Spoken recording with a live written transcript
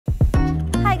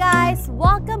guys,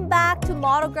 welcome back to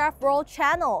Motorgraph World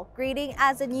channel. Greeting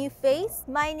as a new face,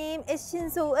 my name is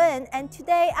Soeun, and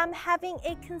today I'm having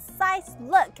a concise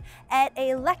look at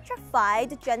an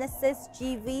electrified Genesis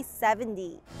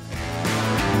GV70.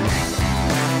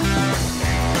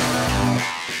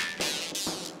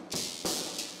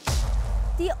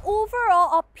 The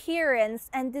overall appearance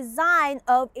and design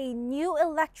of a new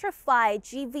electrified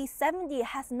GV70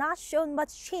 has not shown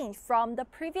much change from the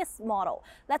previous model.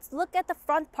 Let's look at the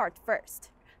front part first.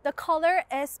 The color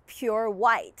is pure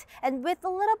white, and with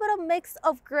a little bit of mix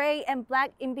of gray and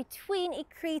black in between, it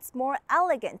creates more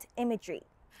elegant imagery.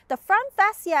 The front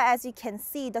fascia, as you can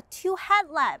see, the two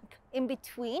headlamps in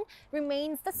between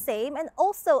remains the same, and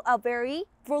also a very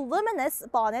voluminous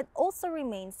bonnet also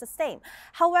remains the same.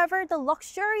 However, the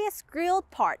luxurious grille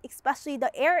part, especially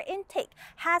the air intake,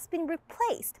 has been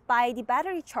replaced by the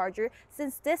battery charger,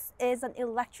 since this is an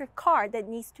electric car that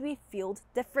needs to be fueled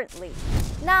differently.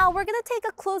 Now, we're going to take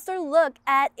a closer look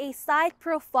at a side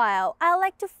profile. I'd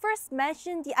like to first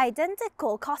mention the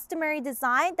identical customary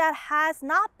design that has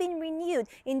not been renewed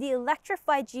in the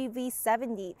electrified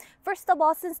GV70. First of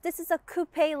all, since this is a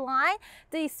coupe line,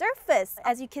 the surface,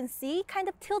 as you can see, kind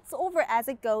of tilts over as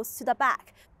it goes to the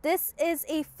back. This is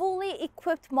a fully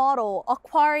equipped model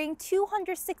acquiring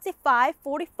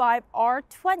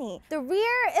 265/45R20. The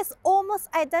rear is almost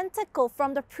identical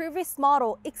from the previous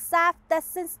model, except that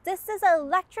since this is an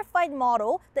electrified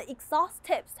model, the exhaust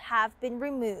tips have been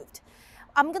removed.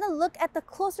 I'm gonna look at the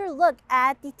closer look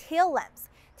at the tail lamps.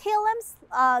 Tail lamps,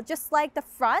 just like the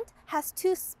front, has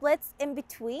two splits in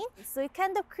between, so it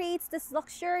kind of creates this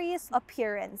luxurious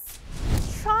appearance.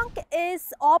 Trunk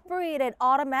is operated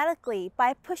automatically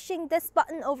by pushing this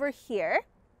button over here.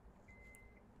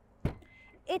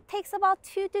 It takes about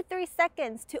 2 to 3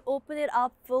 seconds to open it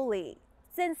up fully.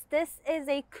 Since this is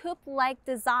a coupe-like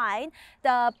design,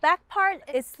 the back part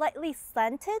is slightly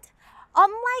slanted.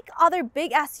 Unlike other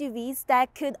big SUVs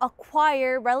that could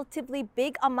acquire relatively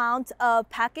big amounts of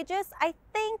packages, I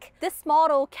think this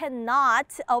model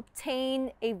cannot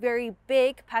obtain a very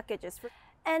big packages.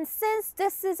 And since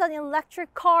this is an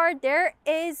electric car, there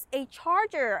is a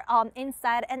charger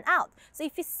inside and out. So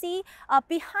if you see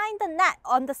behind the net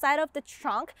on the side of the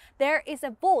trunk, there is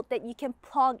a bolt that you can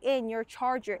plug in your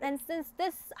charger. And since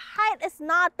this height is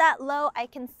not that low, I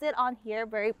can sit on here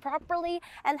very properly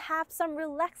and have some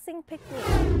relaxing picnic.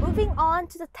 Moving on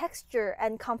to the texture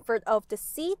and comfort of the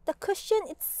seat, the cushion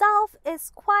itself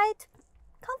is quite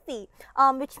comfy,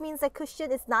 which means the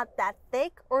cushion is not that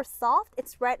thick or soft.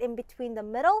 It's right in between the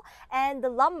middle, and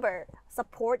the lumbar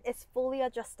support is fully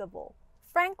adjustable.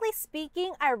 Frankly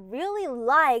speaking, I really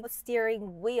like the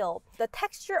steering wheel. The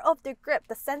texture of the grip,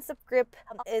 the sense of grip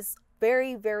is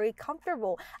very, very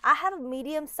comfortable. I have a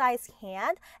medium-sized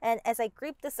hand, and as I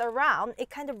grip this around, it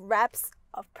kind of wraps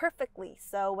up perfectly.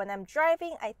 So when I'm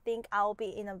driving, I think I'll be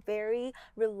in a very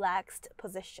relaxed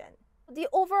position. The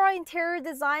overall interior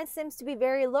design seems to be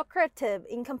very lucrative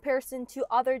in comparison to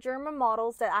other German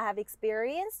models that I have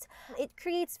experienced. It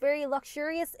creates very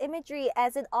luxurious imagery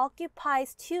as it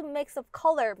occupies two mix of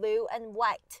color, blue and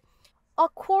white.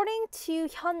 According to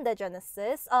Hyundai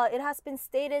Genesis, it has been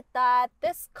stated that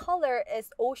this color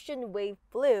is ocean wave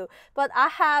blue, but I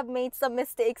have made some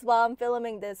mistakes while I'm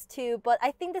filming this too, but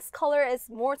I think this color is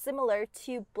more similar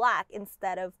to black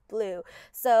instead of blue.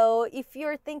 So if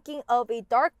you're thinking of a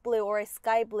dark blue or a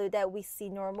sky blue that we see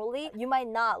normally, you might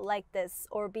not like this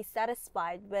or be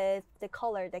satisfied with the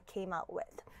color that came out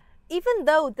with. Even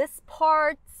though this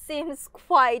part seems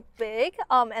quite big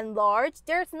and large,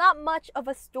 there's not much of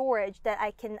a storage that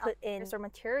I can put in or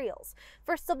materials.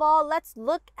 First of all, let's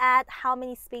look at how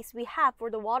many space we have for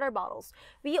the water bottles.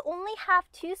 We only have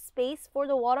 2 space for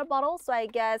the water bottles, so I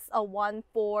guess one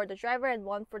for the driver and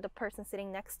one for the person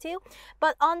sitting next to.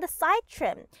 But on the side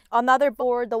trim, another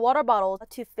for the water bottle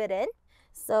to fit in.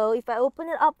 So if I open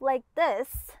it up like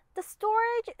this, the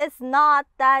storage is not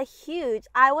that huge.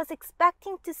 I was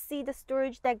expecting to see the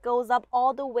storage that goes up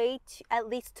all the way to at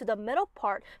least to the middle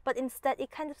part, but instead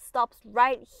it kind of stops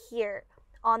right here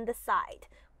on the side.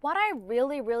 What I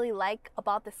really like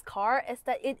about this car is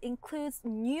that it includes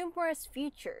numerous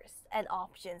features and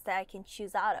options that I can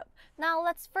choose out of. Now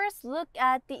let's first look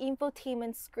at the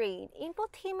infotainment screen.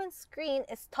 Infotainment screen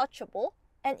is touchable,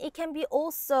 and it can be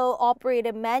also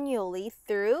operated manually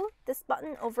through this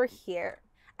button over here.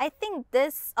 I think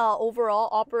this overall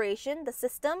operation, the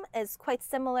system, is quite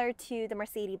similar to the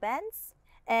Mercedes-Benz.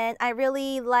 And I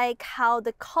really like how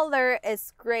the color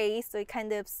is gray, so it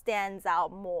kind of stands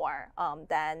out more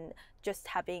than just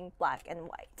having black and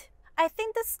white. I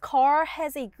think this car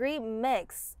has a great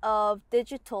mix of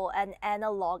digital and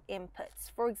analog inputs.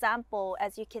 For example,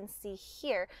 as you can see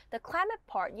here, the climate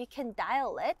part, you can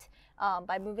dial it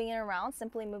by moving it around,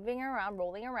 simply moving it around,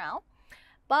 rolling around.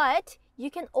 But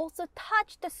you can also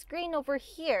touch the screen over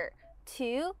here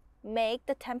to make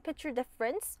the temperature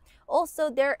difference. Also,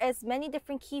 there is many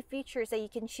different key features that you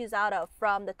can choose out of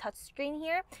from the touch screen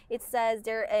here. It says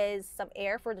there is some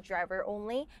air for the driver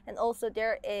only, and also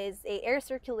there is a air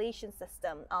circulation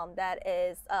system that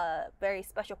is a very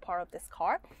special part of this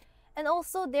car. And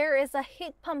also there is a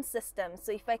heat pump system.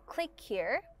 So if I click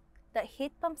here, the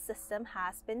heat pump system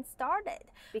has been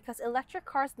started because electric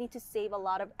cars need to save a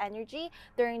lot of energy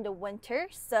during the winter.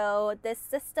 So this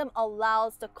system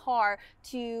allows the car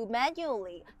to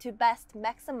manually to best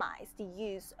maximize the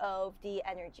use of the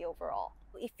energy overall.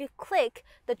 If you click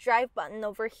the drive button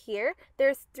over here,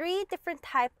 there's 3 different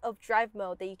types of drive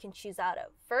mode that you can choose out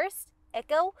of. First,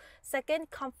 Eco,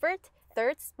 second, Comfort,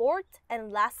 third, Sport,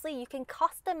 and lastly, you can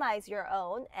customize your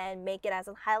own and make it as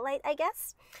a highlight, I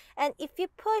guess. And if you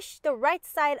push the right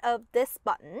side of this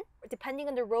button, depending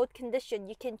on the road condition,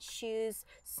 you can choose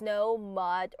snow,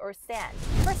 mud, or sand.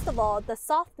 First of all, the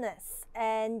softness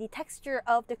and the texture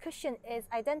of the cushion is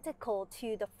identical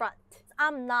to the front.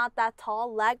 I'm not that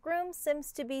tall. Legroom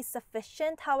seems to be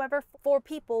sufficient. However, for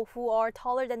people who are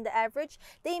taller than the average,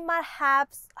 they might have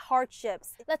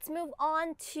hardships. Let's move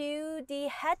on to the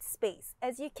head space.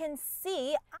 As you can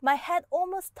see, my head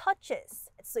almost touches.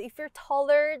 So if you're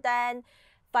taller than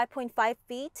 5.5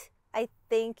 feet, I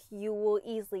think you will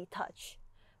easily touch.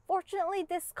 Fortunately,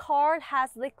 this car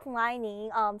has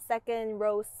reclining second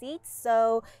row seats.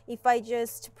 So if I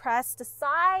just press the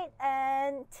side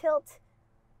and tilt,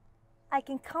 I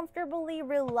can comfortably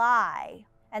rely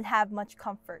and have much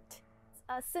comfort.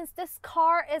 Since this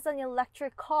car is an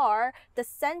electric car, the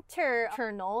center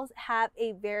kernels have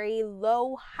a very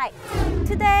low height.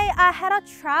 Today, I had a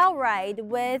trial ride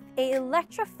with an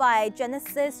electrified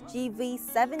Genesis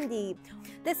GV70.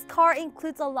 This car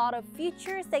includes a lot of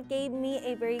features that gave me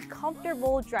a very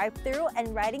comfortable drive-through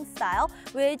and riding style,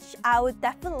 which I would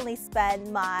definitely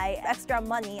spend my extra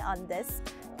money on this.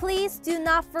 Please do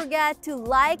not forget to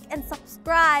like and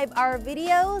subscribe our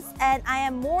videos, and I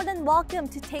am more than welcome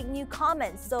to take new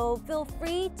comments, so feel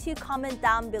free to comment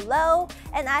down below,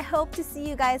 and I hope to see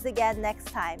you guys again next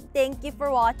time. Thank you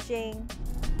for watching.